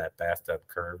bottom of that bathtub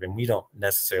curve, and we don't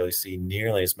necessarily see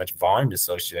nearly as much volume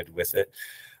associated with it.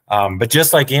 But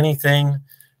just like anything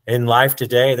in life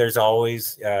today, there's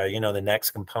always, the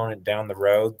next component down the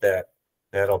road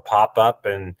that'll pop up,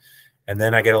 and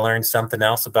then I get to learn something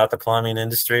else about the plumbing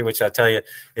industry, which I tell you,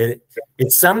 it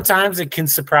sometimes it can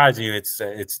surprise you.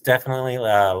 It's definitely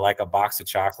like a box of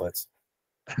chocolates.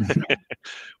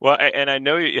 Well, and I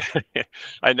know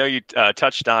you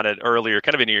touched on it earlier,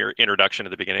 kind of in your introduction at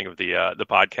the beginning of the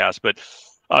podcast, but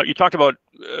you talked about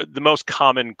the most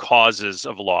common causes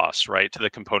of loss, right, to the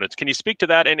components. Can you speak to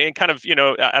that and kind of,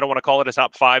 I don't want to call it a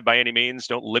top 5 by any means.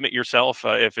 Don't limit yourself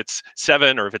if it's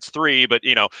 7 or if it's 3, but,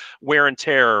 wear and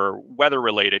tear, weather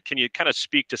related. Can you kind of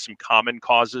speak to some common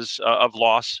causes of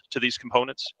loss to these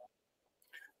components?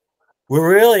 Well,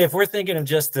 really, if we're thinking of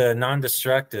just the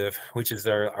non-destructive, which is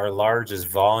our largest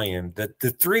volume,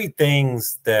 the 3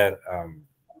 things that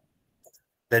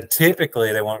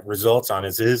typically they want results on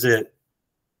is it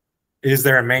is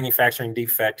there a manufacturing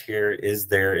defect here? Is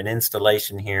there an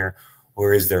installation here?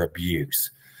 Or is there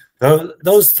abuse?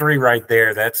 Those three right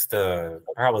there, that's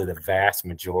probably the vast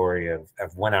majority of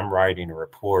when I'm writing a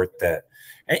report that,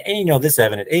 and this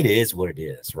evidence, it is what it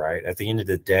is, right? At the end of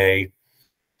the day,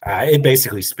 it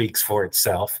basically speaks for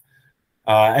itself.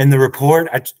 And the report,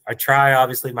 I try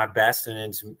obviously my best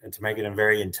and to make it in a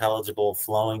very intelligible,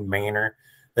 flowing manner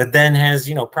that then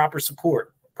has, proper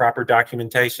support, proper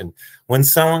documentation. When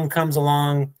someone comes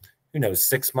along,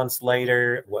 6 months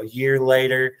later, a year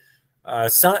later,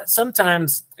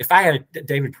 sometimes if I had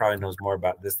David probably knows more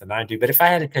about this than I do, but if I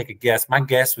had to take a guess, my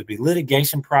guess would be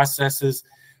litigation processes.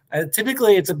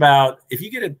 Typically it's about, if you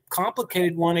get a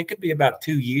complicated one, it could be about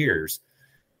 2 years.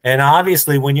 And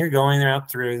obviously when you're going out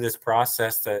through this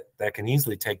process that can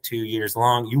easily take 2 years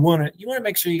long, you want to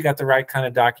make sure you got the right kind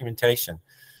of documentation.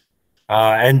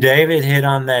 And David hit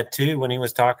on that too when he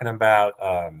was talking about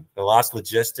the loss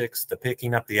logistics, the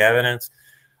picking up the evidence,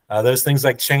 those things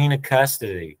like chain of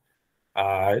custody,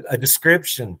 a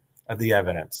description of the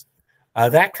evidence,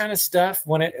 that kind of stuff.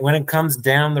 When it comes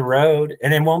down the road,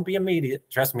 and it won't be immediate.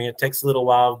 Trust me, it takes a little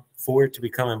while for it to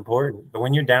become important. But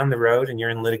when you're down the road and you're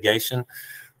in litigation,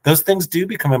 those things do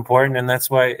become important, and that's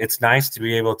why it's nice to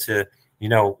be able to,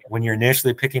 when you're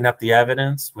initially picking up the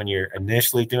evidence, when you're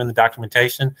initially doing the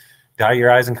documentation, dot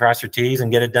your I's and cross your T's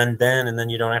and get it done then, and then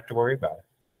you don't have to worry about it.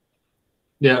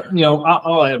 Yeah,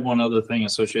 I'll add one other thing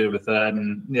associated with that,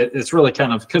 and it's really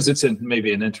kind of because it's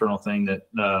maybe an internal thing that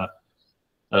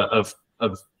of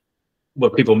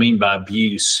what people mean by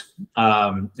abuse,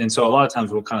 and so a lot of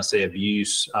times we'll kind of say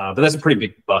abuse, but that's a pretty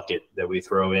big bucket that we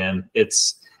throw in.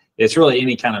 It's really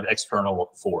any kind of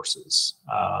external forces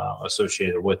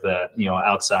associated with that,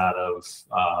 outside of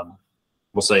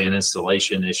we'll say an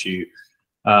installation issue.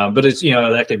 But it's,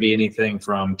 that could be anything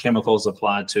from chemicals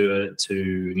applied to it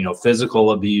to,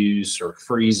 physical abuse or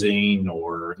freezing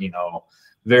or,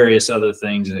 various other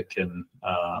things that can,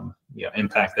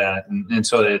 impact that. And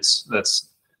so that's,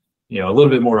 a little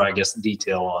bit more, I guess,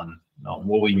 detail on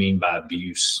what we mean by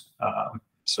abuse.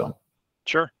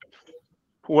 Sure.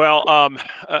 Well,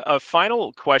 a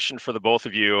final question for the both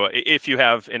of you, if you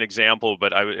have an example,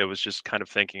 but I was just kind of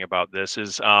thinking about this,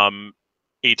 is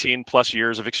 18 plus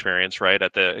years of experience, right,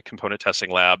 at the component testing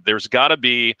lab. There's got to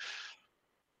be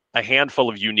a handful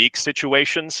of unique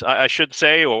situations, I should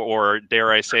say, or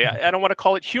dare I say, I don't want to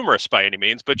call it humorous by any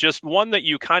means, but just one that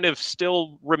you kind of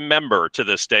still remember to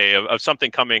this day of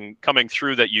something coming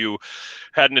through that you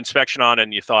had an inspection on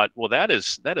and you thought, well, that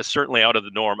is certainly out of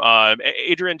the norm.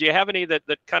 Adrian, do you have any that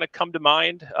kind of come to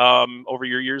mind over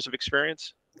your years of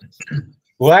experience?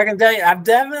 Well, I can tell you,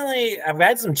 I've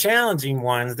had some challenging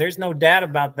ones. There's no doubt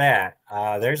about that.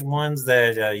 There's ones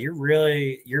that you're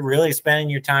really spending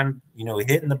your time,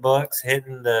 hitting the books,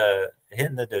 hitting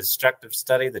the destructive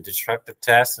study, the destructive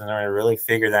test, and I really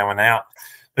figure that one out.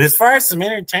 But as far as some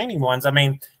entertaining ones, I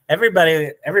mean,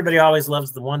 everybody always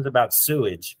loves the ones about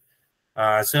sewage.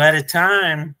 So at a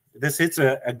time, this hits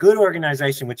a good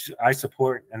organization which I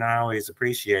support and I always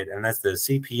appreciate, and that's the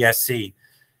CPSC.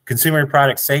 Consumer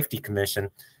Product Safety Commission.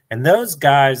 And those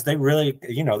guys, they really,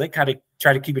 they kind of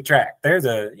try to keep a track.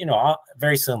 They're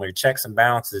very similar checks and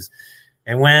balances.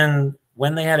 And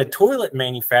when they had a toilet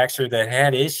manufacturer that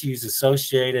had issues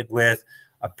associated with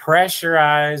a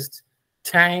pressurized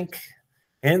tank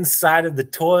inside of the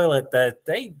toilet that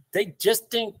they just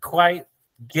didn't quite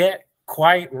get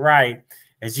quite right,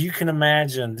 as you can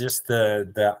imagine, just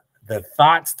the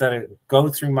thoughts that go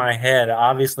through my head.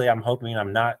 Obviously, I'm hoping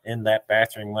I'm not in that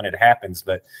bathroom when it happens,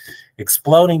 but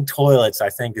exploding toilets, I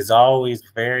think, is always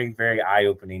very, very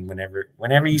eye-opening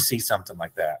whenever you see something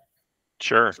like that.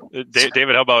 Sure.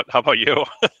 David, how about you?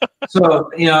 So,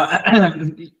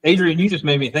 Adrian, you just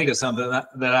made me think of something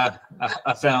that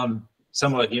I found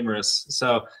somewhat humorous.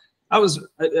 So I was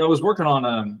working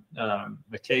on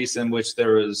a case in which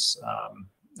there was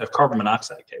a carbon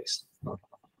monoxide case.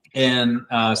 And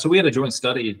so we had a joint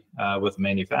study with the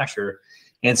manufacturer,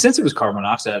 and since it was carbon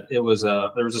monoxide, there was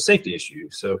a safety issue.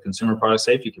 So Consumer Product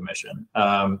Safety Commission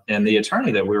and the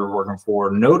attorney that we were working for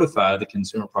notified the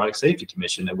Consumer Product Safety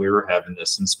Commission that we were having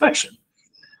this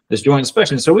joint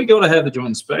inspection. So we go to have the joint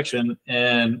inspection,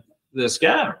 and this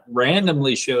guy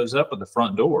randomly shows up at the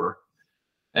front door,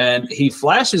 and he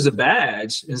flashes a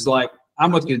badge. And is like,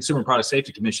 "I'm with the Consumer Product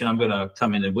Safety Commission. I'm going to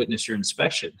come in and witness your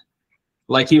inspection."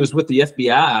 Like he was with the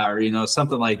FBI or,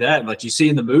 something like that, like you see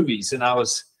in the movies. And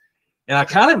I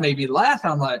kind of made me laugh.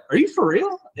 I'm like, "Are you for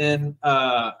real?" And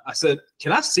I said,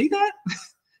 "Can I see that?"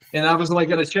 And I was like,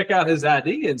 going to check out his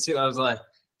ID and see. I was like,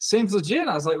 "Seems legit."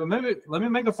 I was like, "Well, maybe let me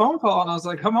make a phone call." And I was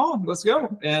like, "Come on, let's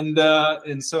go."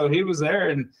 And so he was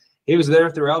there, and he was there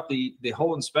throughout the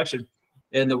whole inspection.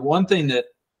 And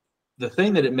the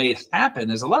thing that it made happen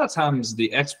is a lot of times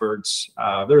the experts,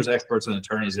 there's experts and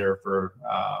attorneys there for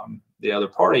the other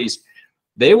parties.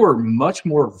 They were much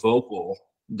more vocal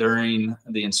during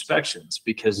the inspections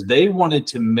because they wanted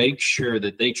to make sure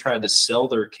that they tried to sell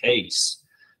their case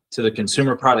to the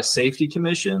Consumer Product Safety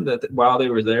Commission that while they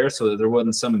were there, so that there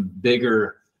wasn't some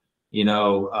bigger,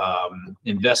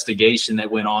 investigation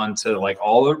that went on to like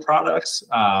all their products.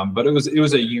 But it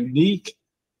was a unique,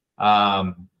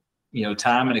 time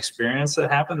and experience that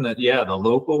happened. That the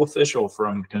local official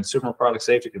from Consumer Product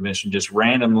Safety Commission just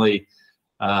randomly,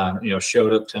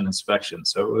 showed up to an inspection.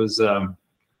 So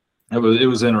it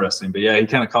was interesting. But he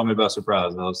kind of caught me by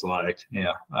surprise. I was like,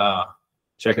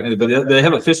 checking it. But they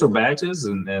have official badges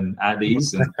and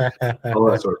IDs and all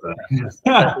that sort of thing.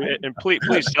 And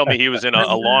please tell me he was in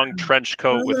a long trench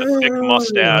coat with a thick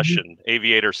mustache and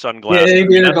aviator sunglasses. Yeah,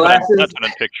 aviator glasses. That's what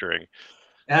I'm picturing.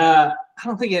 I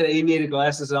don't think he had aviator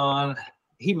glasses on.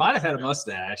 He might have had a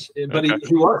mustache, but okay.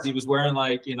 he was wearing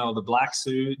like, the black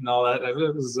suit and all that. It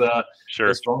was sure.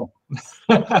 It was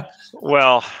fun.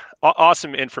 Well,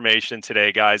 awesome information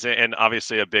today, guys. And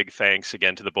obviously a big thanks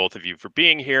again to the both of you for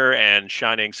being here and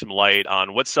shining some light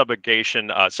on what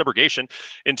subrogation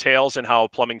entails and how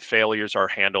plumbing failures are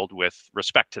handled with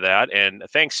respect to that. And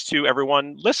thanks to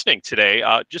everyone listening today.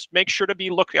 Just make sure to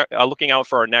be looking out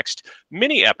for our next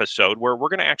mini episode where we're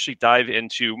going to actually dive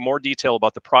into more detail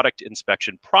about the product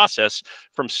inspection process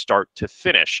from start to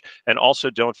finish. And also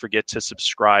don't forget to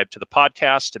subscribe to the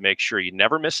podcast to make sure you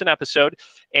never miss an episode.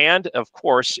 And of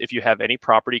course, if you have any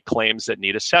property claims that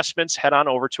need assessments, head on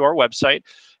over to our website,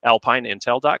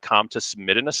 alpineintel.com, to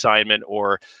submit an assignment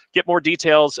or get more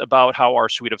details about how our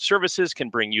suite of services can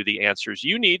bring you the answers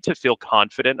you need to feel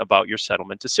confident about your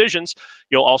settlement decisions.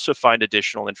 You'll also find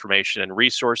additional information and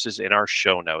resources in our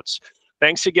show notes.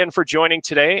 Thanks again for joining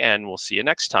today, and we'll see you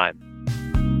next time.